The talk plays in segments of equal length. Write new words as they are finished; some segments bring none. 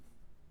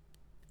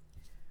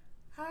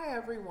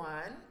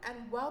everyone,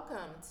 and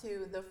welcome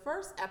to the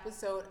first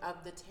episode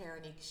of The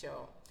Taranique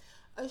Show,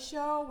 a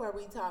show where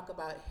we talk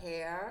about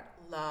hair,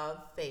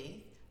 love,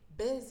 faith,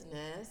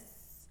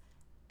 business,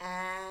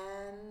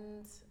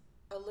 and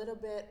a little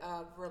bit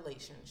of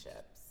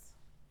relationships.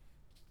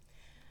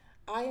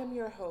 I am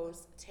your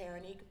host,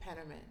 Taranique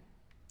Pennerman.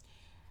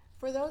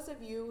 For those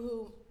of you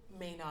who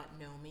may not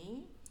know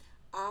me,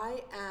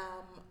 I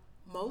am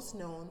most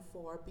known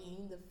for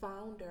being the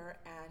founder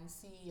and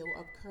CEO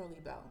of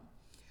Curly Bell.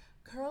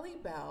 Curly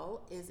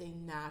Bell is a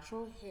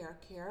natural hair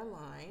care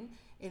line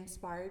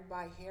inspired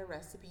by hair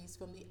recipes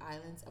from the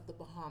islands of the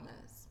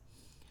Bahamas.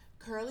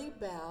 Curly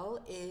Bell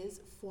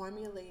is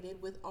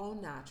formulated with all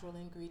natural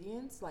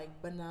ingredients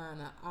like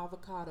banana,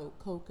 avocado,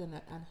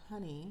 coconut, and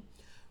honey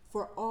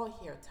for all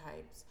hair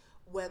types,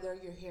 whether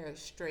your hair is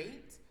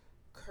straight,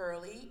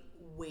 curly,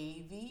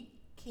 wavy,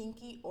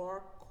 kinky,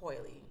 or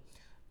coily.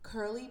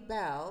 Curly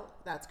Bell,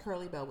 that's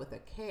Curly Bell with a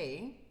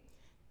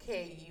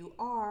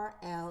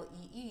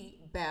Kurlee,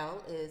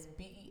 Bell is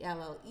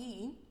Belle,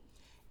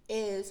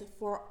 is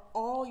for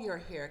all your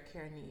hair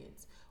care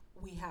needs.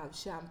 We have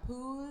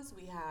shampoos,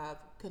 we have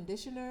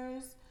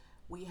conditioners,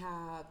 we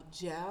have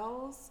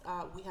gels,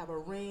 we have a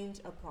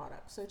range of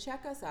products. So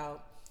check us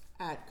out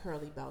at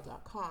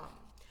curlybell.com.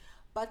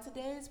 But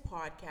today's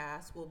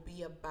podcast will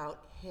be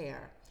about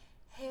hair.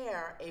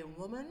 Hair, a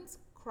woman's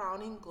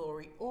crowning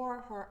glory or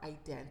her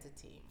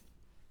identity.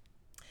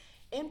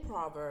 In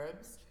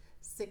Proverbs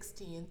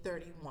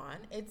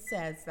 16:31, it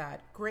says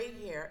that gray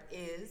hair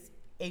is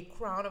a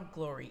crown of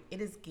glory.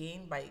 It is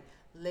gained by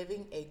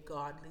living a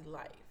godly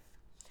life.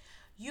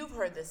 You've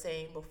heard the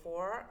saying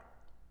before,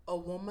 a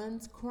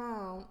woman's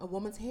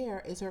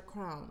hair is her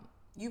crown.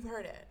 You've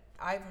heard it.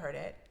 I've heard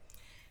it.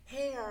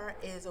 Hair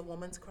is a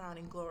woman's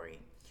crowning glory.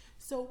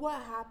 So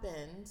what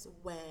happens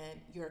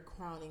when your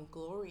crowning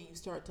glory, you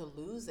start to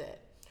lose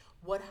it?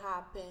 What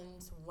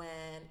happens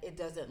when it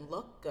doesn't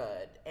look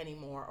good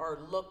anymore or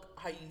look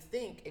how you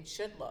think it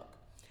should look?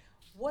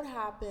 What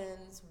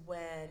happens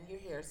when your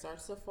hair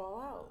starts to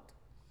fall out?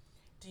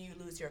 Do you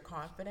lose your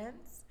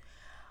confidence?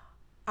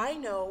 I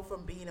know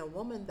from being a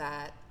woman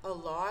that a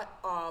lot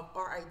of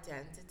our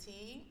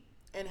identity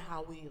and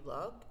how we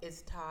look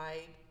is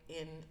tied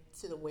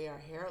into the way our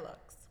hair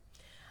looks.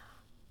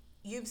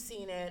 You've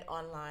seen it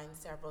online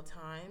several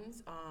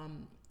times.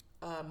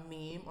 A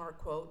meme or a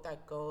quote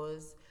that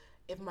goes,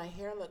 if my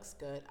hair looks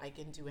good, I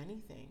can do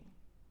anything.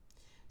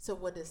 So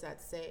what does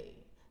that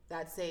say?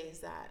 That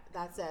says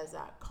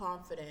that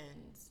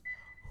confidence,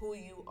 who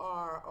you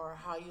are or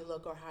how you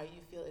look or how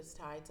you feel is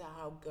tied to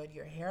how good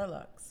your hair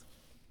looks.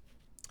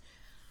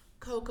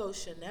 Coco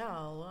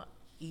Chanel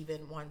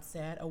even once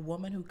said, a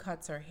woman who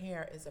cuts her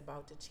hair is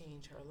about to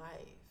change her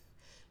life.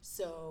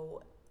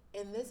 So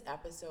in this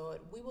episode,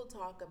 we will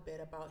talk a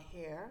bit about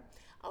hair.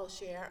 I'll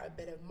share a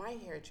bit of my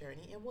hair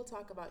journey, and we'll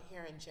talk about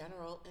hair in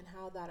general and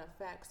how that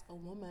affects a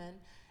woman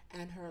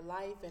and her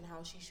life and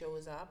how she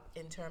shows up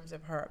in terms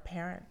of her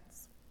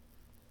appearance.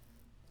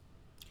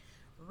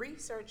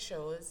 Research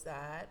shows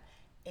that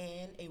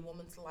in a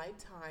woman's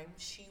lifetime,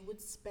 she would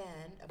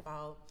spend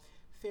about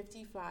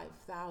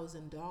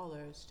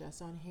 $55,000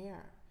 just on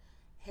hair.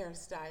 Hair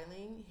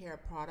styling, hair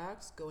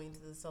products, going to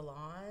the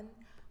salon,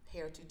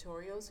 hair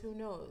tutorials, who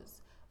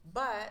knows?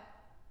 But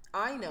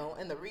I know,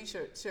 and the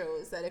research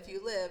shows that if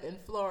you live in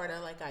Florida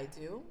like I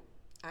do,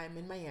 I'm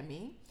in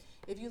Miami.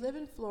 If you live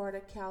in Florida,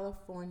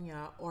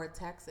 California, or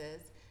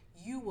Texas,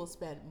 you will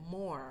spend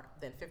more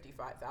than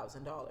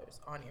 $55,000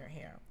 on your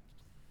hair.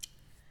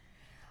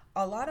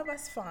 A lot of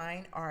us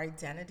find our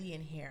identity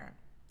in hair.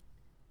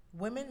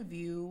 Women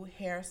view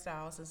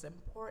hairstyles as an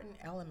important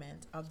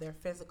element of their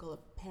physical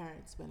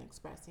appearance when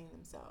expressing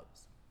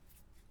themselves.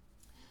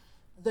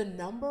 The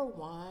number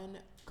one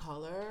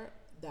color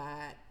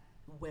that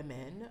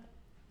women,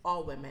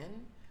 all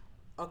women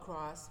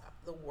across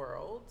the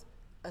world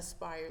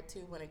aspire to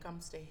when it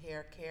comes to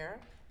hair care,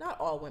 not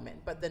all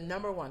women, but the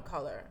number one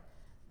color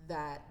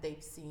that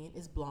they've seen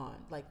is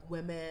blonde. Like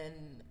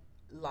women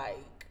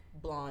like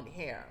blonde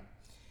hair.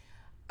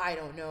 I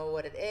don't know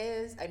what it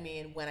is. I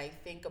mean, when I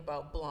think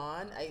about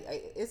blonde,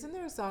 isn't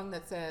there a song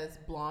that says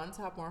blondes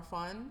have more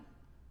fun?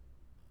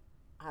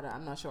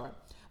 I'm not sure.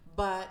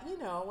 But,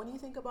 when you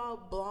think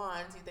about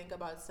blondes, you think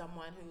about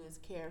someone who is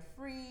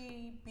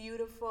carefree,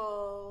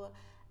 beautiful,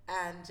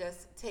 and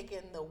just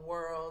taking the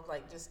world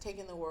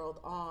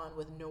on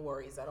with no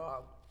worries at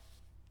all.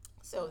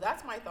 So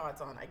that's my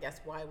thoughts on, I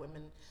guess, why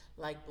women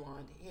like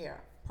blonde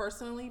hair.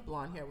 Personally,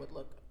 blonde hair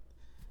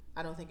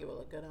I don't think it would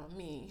look good on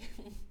me.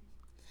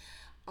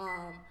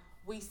 Um,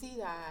 we see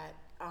that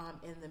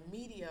in the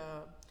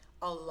media,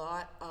 a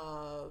lot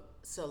of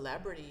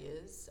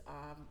celebrities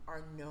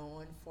are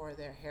known for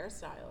their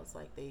hairstyles.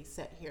 Like they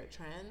set hair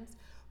trends.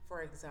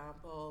 For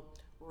example,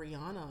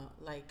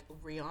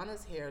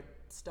 Rihanna's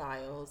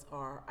hairstyles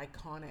are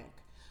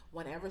iconic.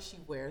 Whenever she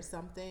wears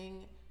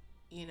something,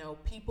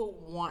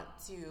 people want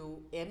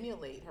to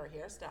emulate her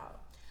hairstyle.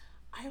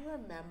 I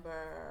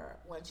remember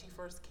when she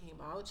first came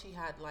out, she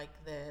had like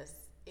this,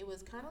 it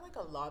was kind of like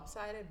a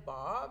lopsided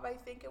bob, I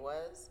think it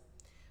was,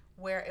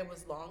 where it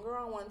was longer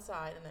on one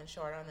side and then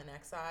shorter on the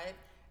next side.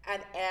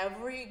 And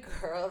every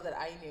girl that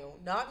I knew,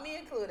 not me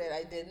included,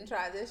 I didn't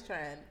try this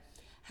trend,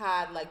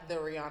 had like the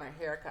Rihanna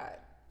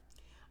haircut.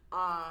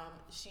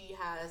 She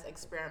has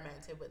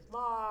experimented with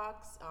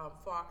locks,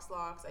 fox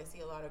locks. I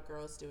see a lot of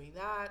girls doing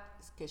that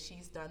because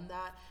she's done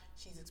that.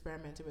 She's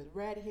experimented with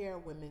red hair.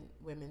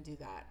 Women do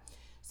that.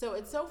 So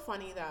it's so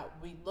funny that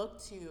we look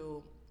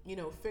to,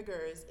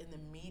 figures in the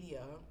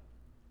media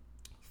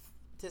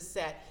to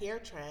set hair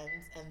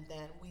trends, and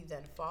then we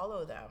then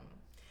follow them.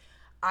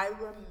 I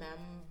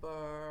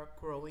remember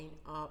growing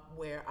up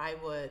where I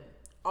would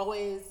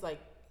always like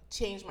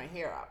change my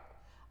hair up.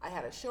 I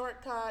had a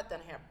shortcut, then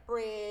I had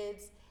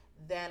braids,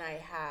 then I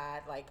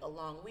had like a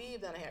long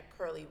weave, then I had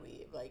curly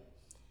weave. Like,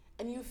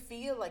 and you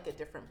feel like a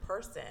different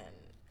person.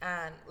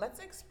 And let's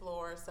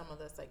explore some of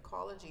the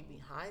psychology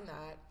behind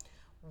that,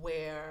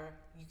 where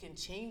you can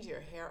change your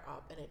hair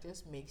up and it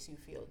just makes you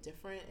feel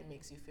different. It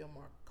makes you feel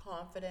more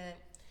confident.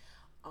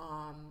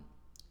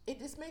 It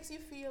just makes you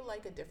feel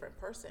like a different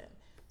person.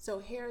 So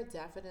hair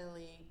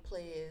definitely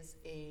plays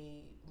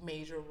a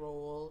major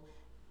role,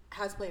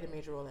 has played a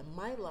major role in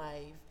my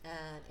life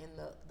and in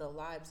the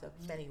lives of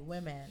many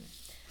women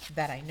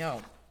that I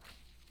know.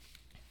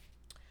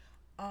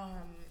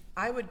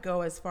 I would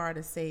go as far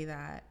to say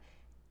that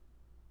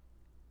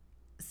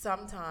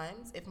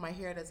sometimes if my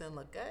hair doesn't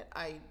look good,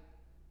 I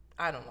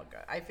don't look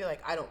good. I feel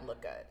like I don't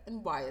look good.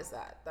 And why is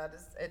that?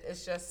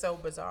 It's just so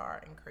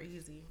bizarre and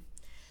crazy.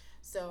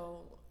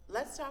 So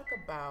let's talk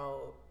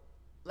about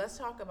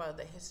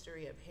the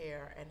history of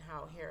hair and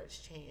how hair has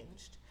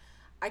changed.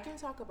 I can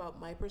talk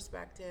about my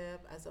perspective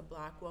as a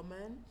black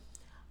woman.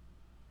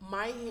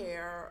 My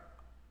hair,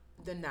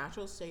 the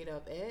natural state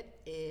of it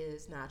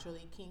is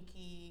naturally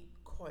kinky,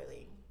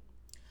 coily.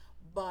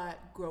 But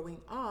growing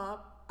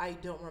up, I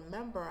don't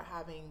remember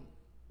having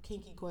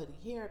kinky,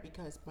 coily hair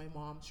because my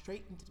mom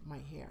straightened my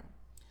hair.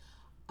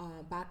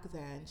 Back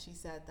then, she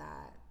said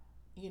that,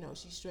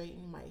 she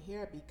straightened my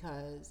hair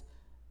because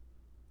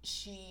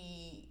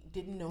she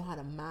didn't know how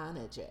to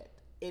manage it.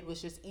 It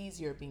was just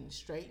easier being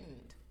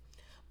straightened.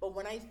 But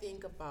when I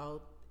think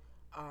about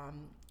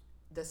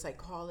the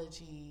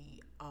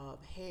psychology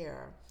of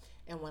hair,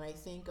 and when I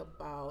think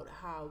about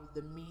how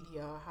the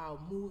media, how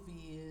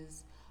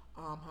movies,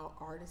 how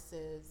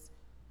artists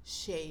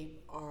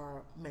shape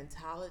our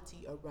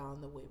mentality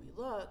around the way we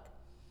look,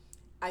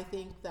 I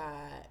think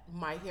that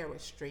my hair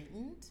was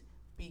straightened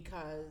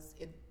because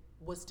it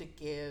was to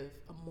give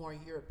a more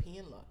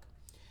European look.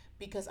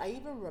 Because I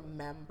even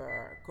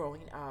remember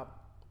growing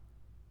up,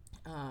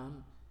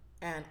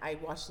 and I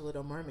watched The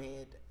Little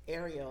Mermaid.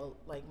 Ariel,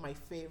 like my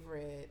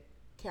favorite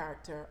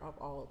character of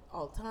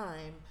all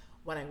time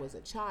when I was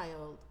a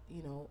child.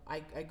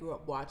 I grew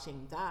up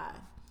watching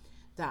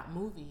that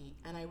movie,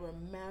 and I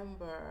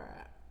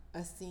remember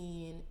a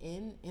scene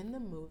in the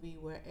movie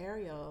where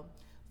Ariel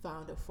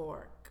found a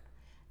fork,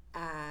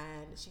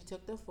 and she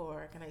took the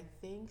fork, and I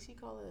think she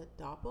called it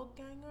a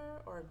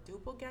doppelganger or a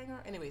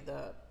doppelganger. Anyway,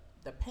 the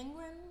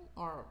penguin,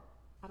 or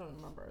I don't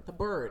remember, the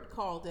bird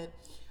called it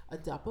a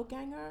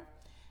doppelganger,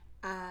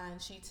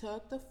 and she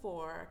took the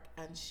fork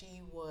and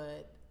she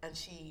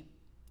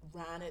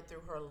ran it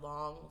through her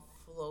long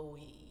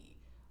flowy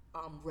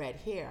red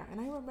hair. And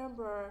I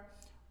remember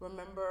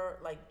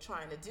like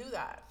trying to do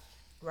that,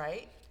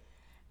 right?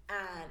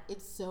 And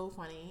it's so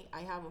funny.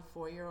 I have a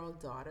 4-year-old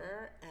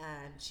daughter,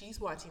 and she's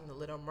watching The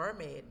Little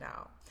Mermaid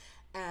now,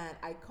 and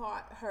I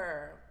caught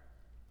her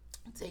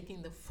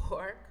taking the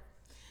fork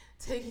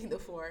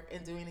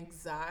and doing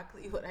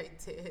exactly what I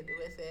did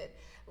with it,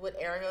 what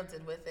Ariel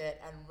did with it,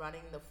 and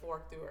running the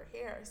fork through her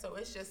hair. So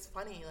it's just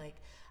funny, like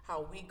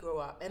how we grow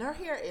up. And her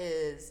hair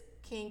is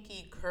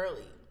kinky,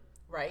 curly,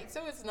 right?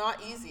 So it's not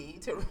easy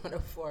to run a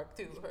fork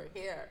through her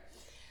hair.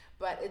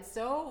 But it's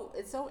so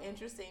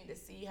interesting to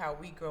see how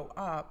we grow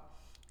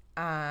up,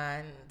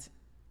 and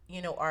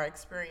our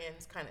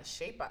experience kind of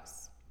shape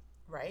us,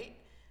 right?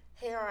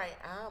 Here I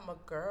am, a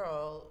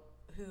girl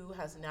who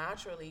has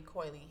naturally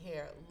coily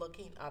hair,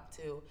 looking up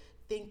to,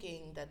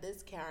 thinking that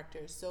this character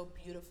is so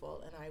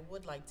beautiful and I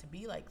would like to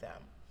be like them.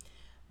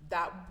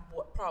 That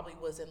probably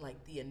wasn't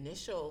like the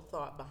initial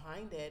thought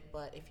behind it,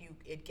 but if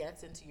it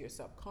gets into your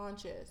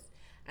subconscious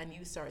and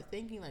you start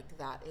thinking like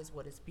that is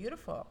what is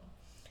beautiful.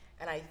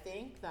 And I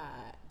think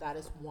that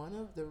is one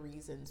of the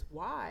reasons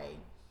why,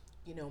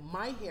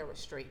 my hair was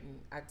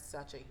straightened at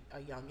such a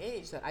young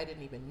age that I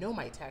didn't even know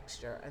my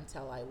texture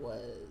until I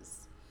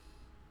was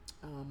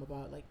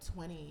about like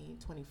 22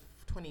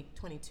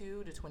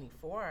 to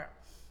 24.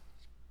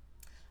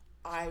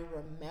 I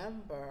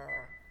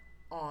remember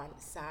on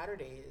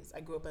Saturdays,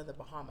 I grew up in the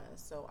Bahamas,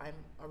 so I'm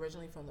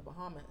originally from the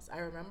Bahamas. I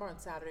remember on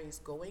Saturdays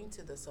going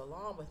to the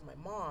salon with my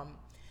mom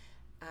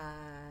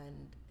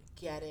and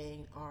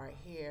getting our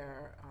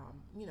hair,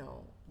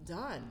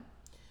 done.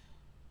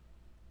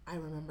 I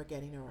remember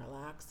getting a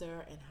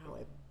relaxer and how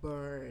it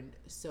burned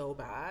so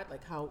bad,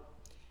 like how,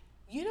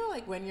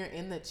 like when you're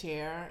in the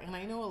chair, and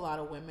I know a lot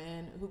of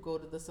women who go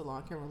to the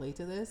salon can relate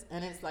to this,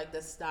 and it's like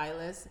the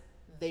stylist,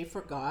 they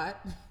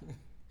forgot.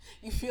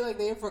 You feel like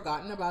they have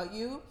forgotten about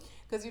you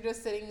because you're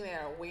just sitting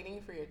there waiting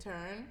for your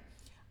turn.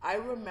 I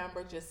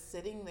remember just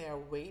sitting there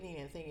waiting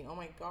and thinking, oh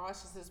my gosh,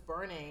 this is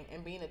burning,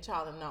 and being a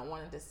child and not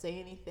wanting to say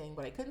anything,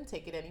 but I couldn't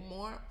take it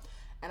anymore.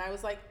 And I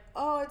was like,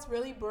 oh, it's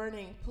really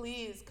burning.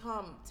 Please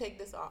come take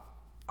this off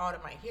out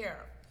of my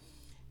hair.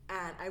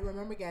 And I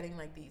remember getting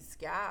like these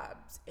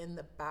scabs in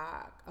the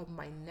back of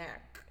my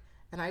neck.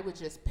 And I would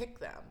just pick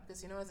them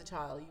because, as a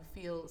child, you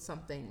feel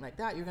something like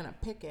that, you're going to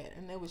pick it.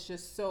 And it was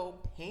just so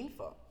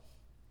painful.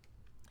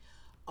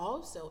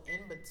 Also, in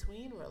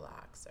between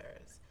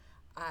relaxers,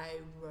 I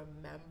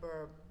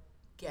remember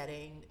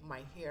getting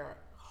my hair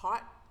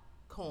hot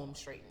comb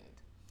straightened.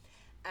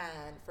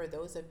 And for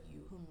those of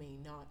you who may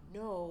not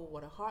know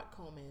what a hot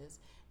comb is,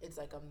 it's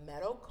like a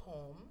metal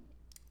comb,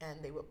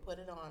 and they would put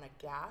it on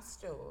a gas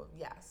stove,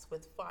 yes,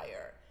 with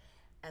fire.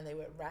 And they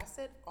would rest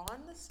it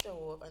on the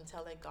stove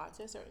until it got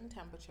to a certain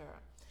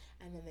temperature.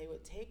 And then they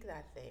would take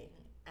that thing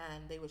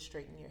and they would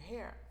straighten your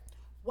hair.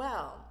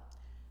 Well,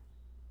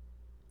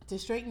 to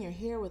straighten your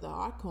hair with a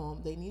hot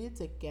comb, they needed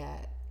to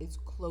get as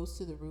close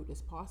to the root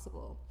as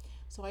possible.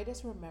 So I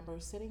just remember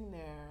sitting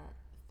there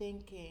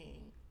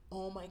thinking,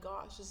 oh my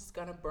gosh, this is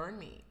gonna burn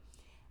me.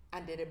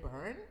 And did it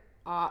burn?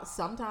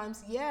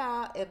 Sometimes,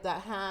 yeah, if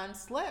that hand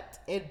slipped,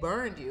 it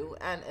burned you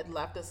and it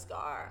left a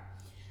scar.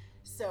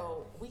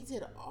 So we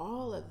did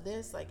all of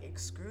this, like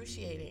these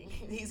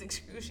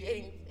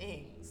excruciating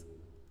things,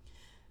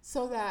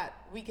 so that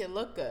we could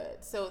look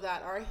good, so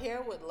that our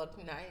hair would look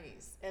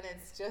nice. And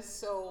it's just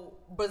so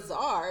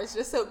bizarre. It's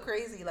just so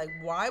crazy. Like,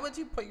 why would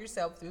you put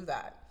yourself through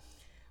that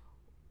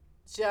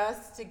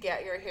just to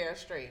get your hair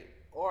straight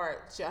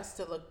or just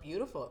to look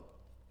beautiful?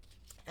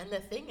 And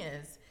the thing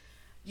is,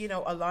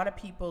 a lot of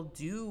people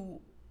do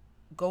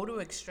go to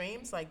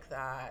extremes like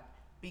that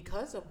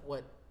because of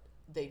what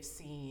they've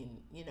seen,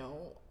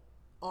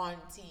 on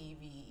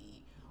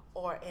TV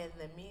or in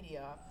the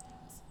media,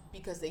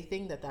 because they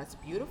think that that's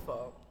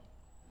beautiful.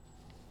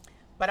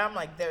 But I'm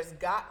like, there's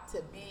got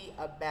to be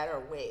a better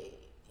way.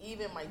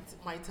 Even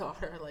my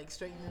daughter, like,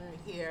 straightening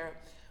her hair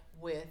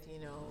with,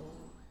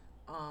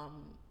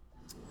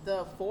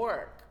 the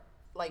fork,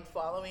 like,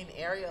 following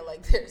Ariel,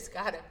 like, there's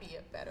got to be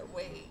a better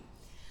way.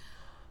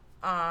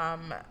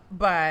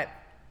 But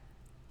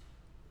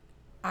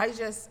I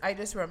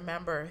just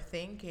remember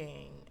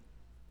thinking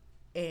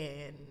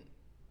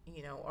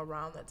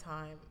around the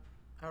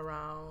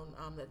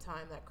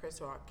time that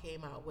Chris Rock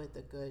came out with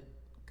the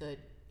good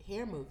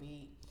hair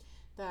movie,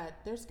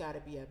 that there's got to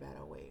be a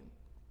better way.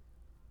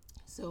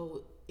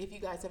 So if you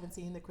guys haven't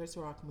seen the Chris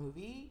Rock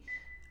movie,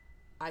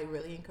 I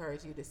really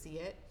encourage you to see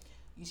it.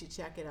 You should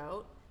check it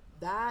out.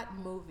 That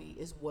movie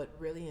is what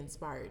really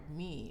inspired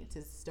me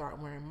to start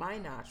wearing my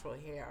natural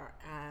hair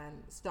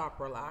and stop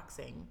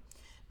relaxing,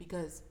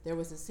 because there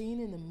was a scene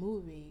in the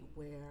movie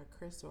where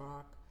Chris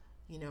Rock,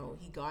 he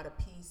got a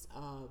piece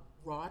of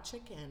raw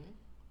chicken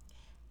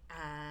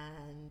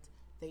and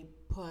they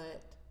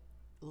put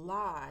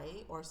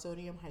lye or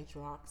sodium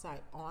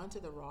hydroxide onto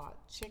the raw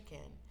chicken.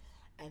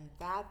 And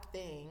that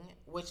thing,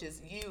 which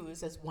is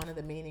used as one of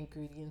the main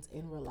ingredients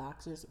in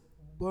relaxers,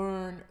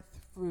 burned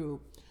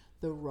through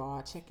the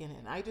raw chicken.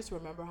 And I just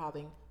remember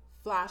having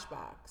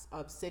flashbacks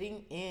of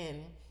sitting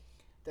in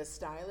the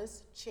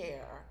stylist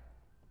chair,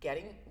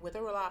 getting with a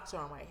relaxer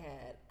on my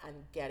head and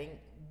getting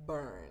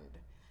burned.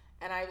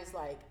 And I was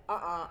like,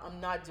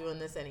 I'm not doing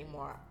this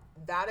anymore.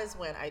 That is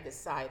when I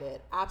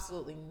decided,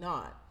 absolutely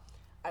not.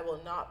 I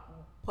will not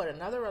put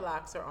another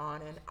relaxer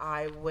on, and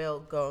I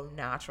will go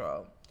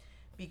natural,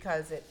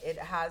 because it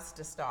has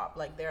to stop.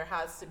 Like, there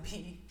has to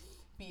be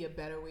a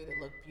better way to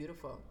look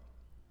beautiful.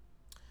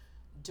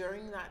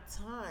 During that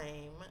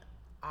time,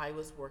 I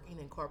was working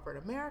in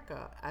corporate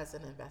America as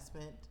an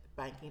investment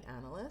banking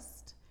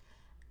analyst,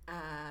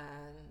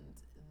 and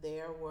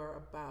there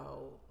were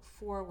about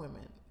four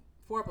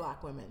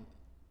black women,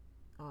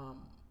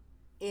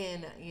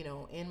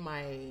 in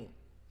my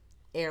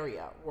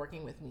area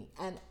working with me,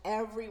 and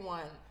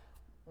everyone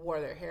wore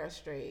their hair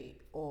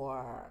straight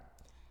or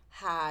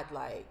had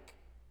like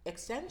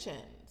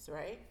extensions,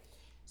 right?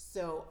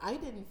 So I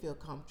didn't feel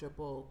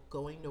comfortable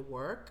going to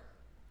work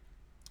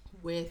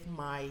with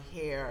my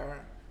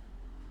hair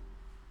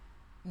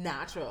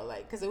natural,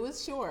 like, because it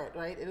was short,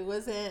 right? It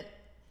wasn't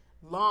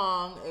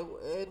long.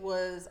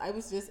 I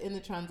was just in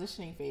the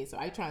transitioning phase. So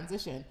I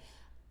transitioned.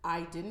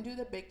 I didn't do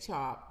the big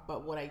chop,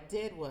 but what I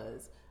did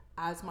was,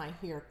 as my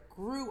hair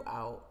grew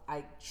out,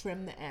 I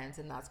trimmed the ends,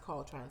 and that's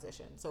called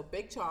transition. So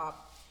big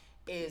chop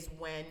is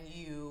when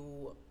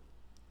you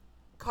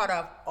cut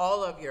off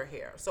all of your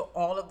hair, so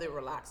all of the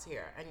relaxed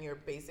hair, and you're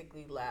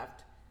basically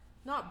left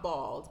not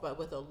bald, but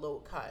with a low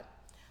cut.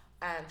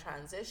 And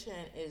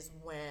transition is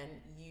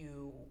when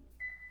you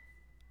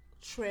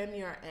trim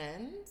your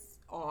ends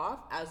off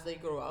as they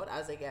grow out,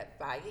 as they get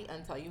baggy,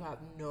 until you have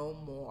no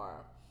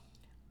more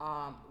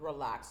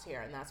relaxed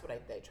hair, and that's what I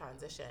did,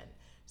 transition.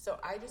 So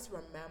I just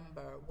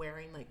remember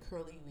wearing like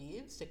curly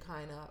weaves to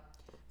kind of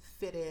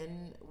fit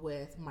in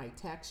with my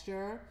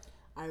texture.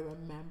 I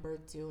remember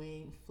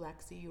doing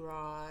flexi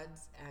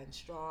rods and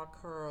straw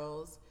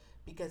curls,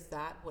 because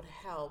that would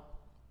help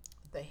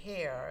the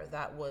hair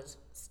that was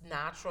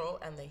natural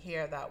and the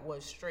hair that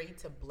was straight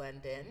to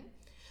blend in.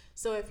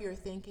 So if you're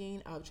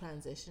thinking of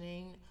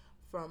transitioning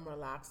from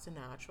relaxed to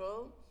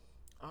natural,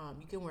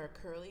 you can wear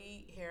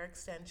curly hair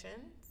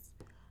extensions,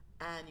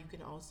 and you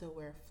can also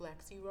wear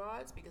flexi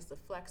rods, because the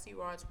flexi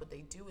rods, what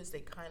they do is they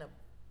kind of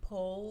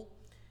pull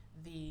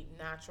the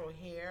natural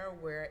hair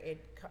where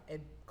it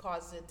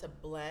causes it to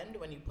blend.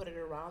 When you put it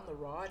around the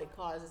rod, it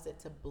causes it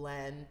to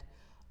blend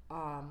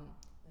um,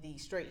 the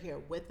straight hair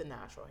with the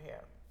natural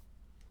hair.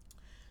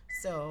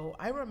 So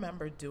I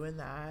remember doing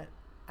that,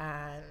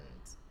 and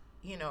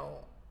you know,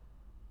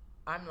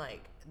 I'm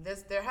like,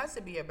 this there has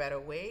to be a better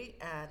way,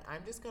 and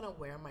I'm just gonna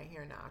wear my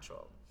hair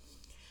natural.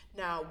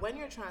 Now, when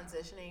you're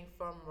transitioning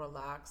from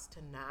relaxed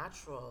to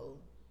natural,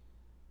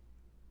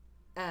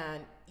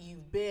 and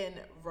you've been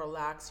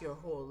relaxed your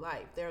whole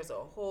life, there's a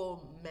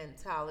whole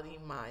mentality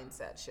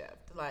mindset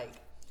shift. Like,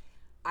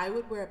 I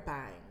would wear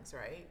bangs,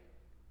 right?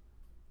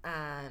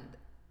 And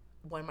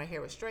when my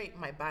hair was straight,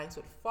 my bangs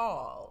would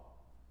fall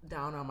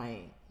down on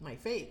my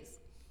face.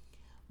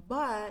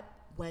 But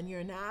when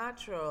you're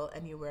natural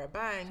and you wear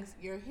bangs,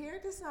 your hair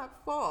does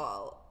not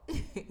fall.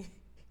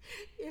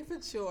 If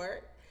it's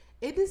short,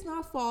 it does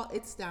not fall,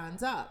 it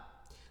stands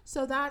up.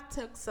 So that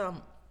took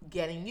some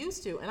getting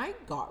used to, and I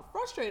got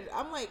frustrated.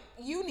 I'm like,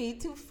 you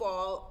need to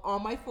fall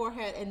on my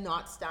forehead and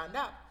not stand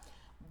up.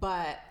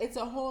 But it's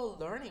a whole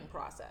learning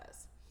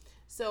process.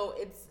 So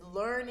it's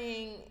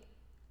learning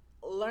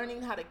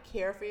how to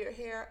care for your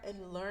hair,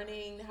 and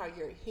learning how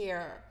your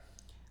hair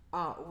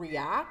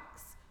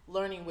reacts,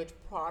 learning which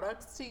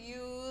products to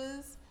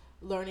use,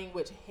 learning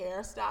which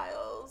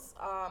hairstyles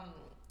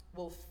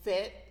will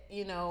fit,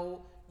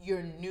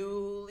 your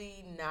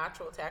newly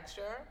natural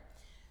texture.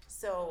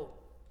 So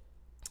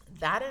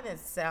that in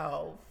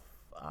itself,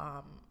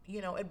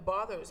 it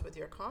bothers with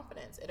your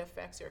confidence. It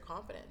affects your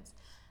confidence.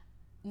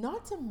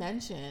 Not to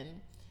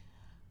mention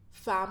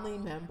family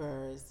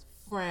members,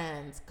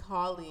 friends,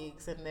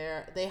 colleagues, and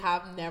they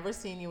have never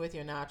seen you with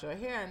your natural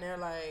hair, and they're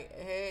like,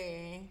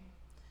 "Hey,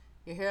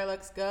 your hair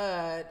looks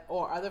good."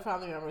 Or other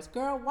family members,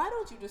 "Girl, why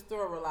don't you just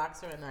throw a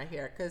relaxer in that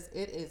hair? Because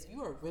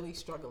you are really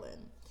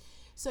struggling."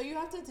 So you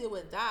have to deal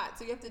with that.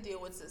 So you have to deal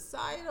with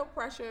societal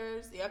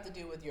pressures. You have to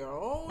deal with your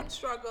own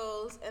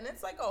struggles, and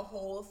it's like a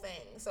whole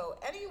thing. So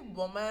any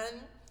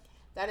woman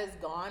that has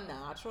gone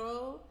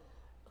natural,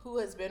 who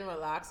has been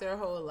relaxed their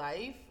whole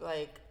life,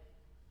 like,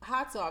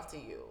 hats off to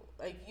you.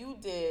 Like, you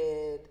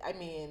did. I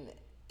mean,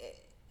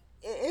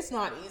 it's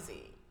not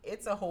easy.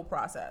 It's a whole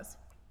process.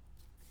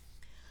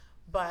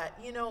 But,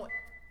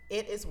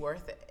 it is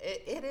worth it.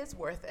 It is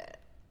worth it.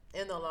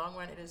 In the long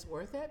run, it is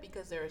worth it,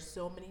 because there are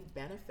so many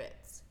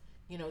benefits,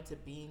 to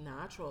being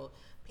natural.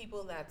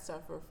 People that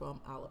suffer from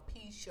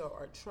alopecia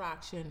or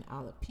traction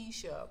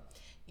alopecia,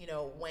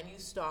 when you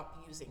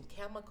stop using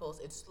chemicals,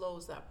 it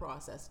slows that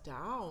process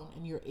down,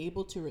 and you're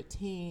able to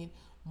retain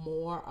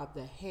more of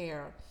the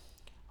hair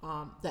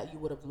that you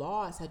would have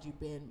lost had you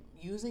been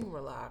using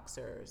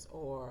relaxers,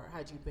 or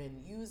had you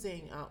been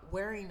using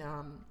wearing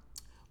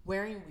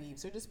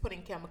weaves, or just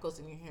putting chemicals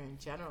in your hair in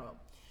general.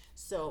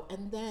 So,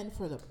 and then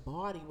for the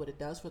body, what it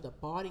does for the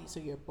body,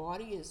 so your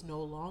body is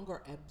no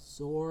longer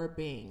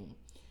absorbing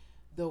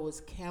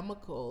those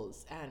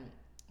chemicals. And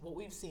what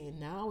we've seen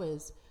now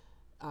is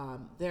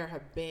there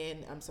have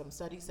been some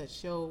studies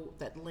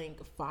that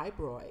link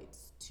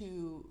fibroids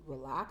to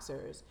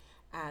relaxers.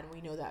 And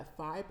we know that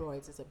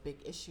fibroids is a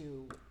big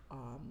issue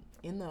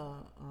in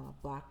the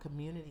Black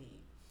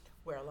community,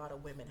 where a lot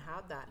of women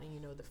have that.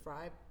 And the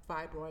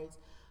fibroids,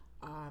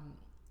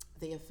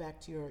 they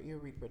affect your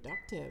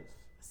reproductive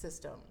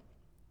system.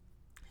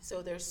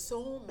 So there's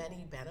so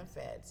many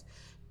benefits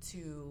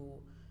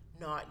to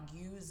not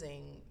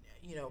using,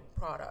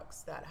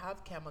 products that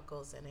have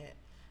chemicals in it,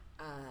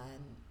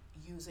 and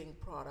using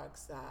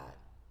products that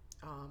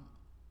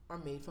are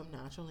made from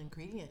natural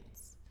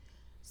ingredients.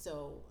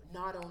 So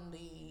not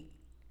only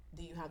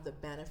do you have the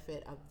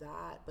benefit of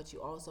that, but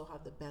you also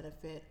have the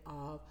benefit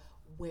of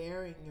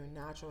wearing your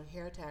natural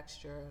hair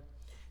texture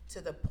to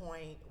the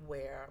point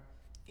where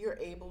you're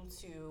able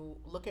to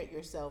look at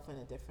yourself in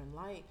a different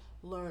light,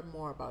 learn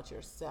more about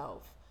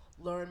yourself,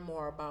 learn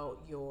more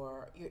about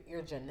your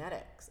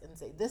genetics, and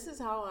say, this is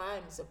how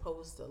I'm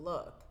supposed to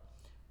look,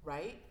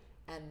 right?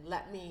 And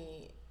let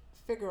me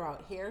figure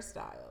out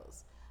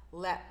hairstyles.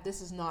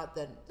 This is not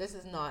the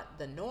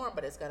norm,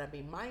 but it's gonna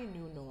be my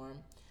new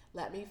norm.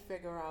 Let me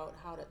figure out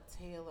how to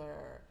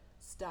tailor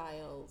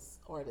styles,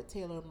 or to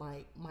tailor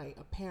my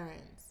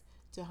appearance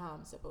to how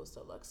I'm supposed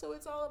to look. So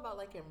it's all about,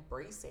 like,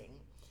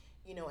 embracing,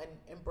 and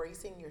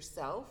embracing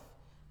yourself,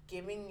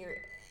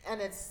 and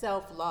it's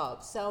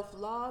self-love,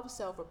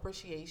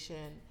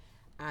 self-appreciation,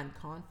 and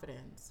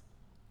confidence.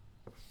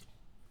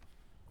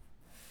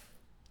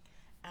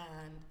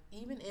 And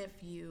even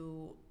if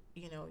you're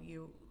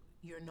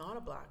not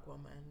a Black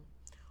woman,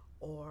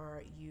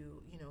 or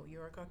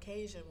you're a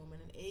Caucasian woman,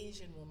 an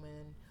Asian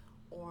woman,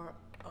 or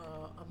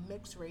a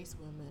mixed race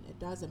woman, it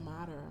doesn't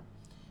matter.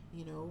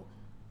 you know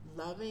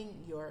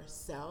Loving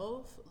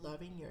yourself,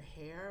 loving your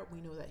hair.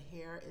 We know that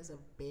hair is a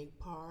big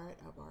part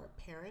of our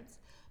appearance,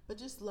 but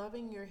just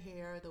loving your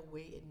hair the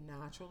way it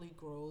naturally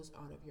grows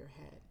out of your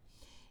head.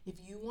 If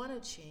you want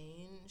to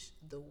change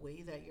the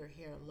way that your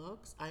hair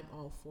looks, I'm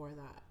all for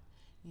that.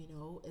 You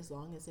know, as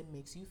long as it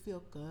makes you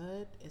feel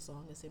good, as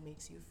long as it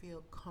makes you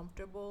feel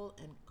comfortable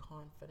and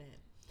confident.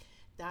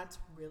 That's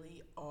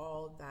really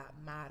all that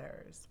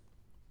matters.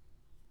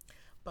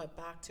 But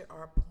back to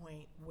our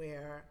point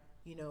where,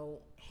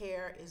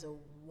 hair is a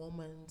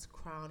woman's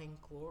crowning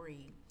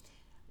glory.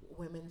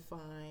 Women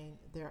find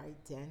their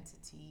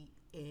identity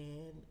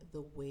in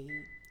the way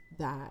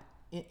that,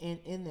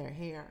 in their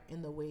hair,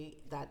 in the way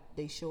that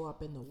they show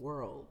up in the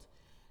world.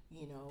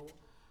 You know,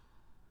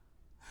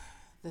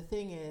 the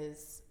thing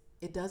is,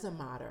 it doesn't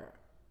matter.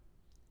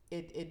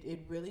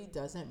 It really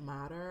doesn't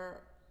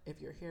matter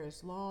if your hair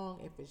is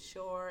long, if it's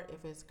short,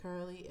 if it's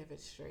curly, if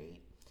it's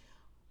straight.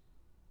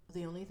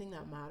 The only thing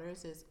that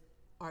matters is,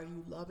 are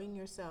you loving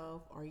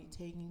yourself? Are you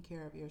taking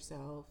care of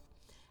yourself?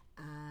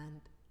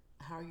 And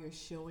how you're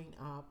showing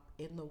up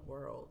in the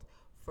world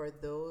for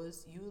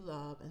those you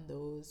love and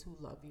those who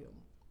love you.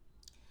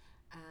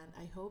 And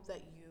I hope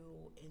that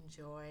you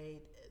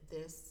enjoyed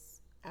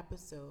this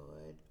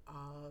episode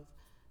of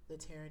the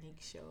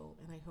Terranique Show.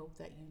 And I hope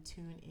that you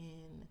tune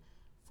in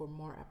for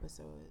more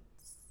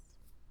episodes.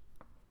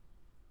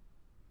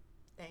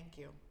 Thank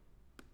you.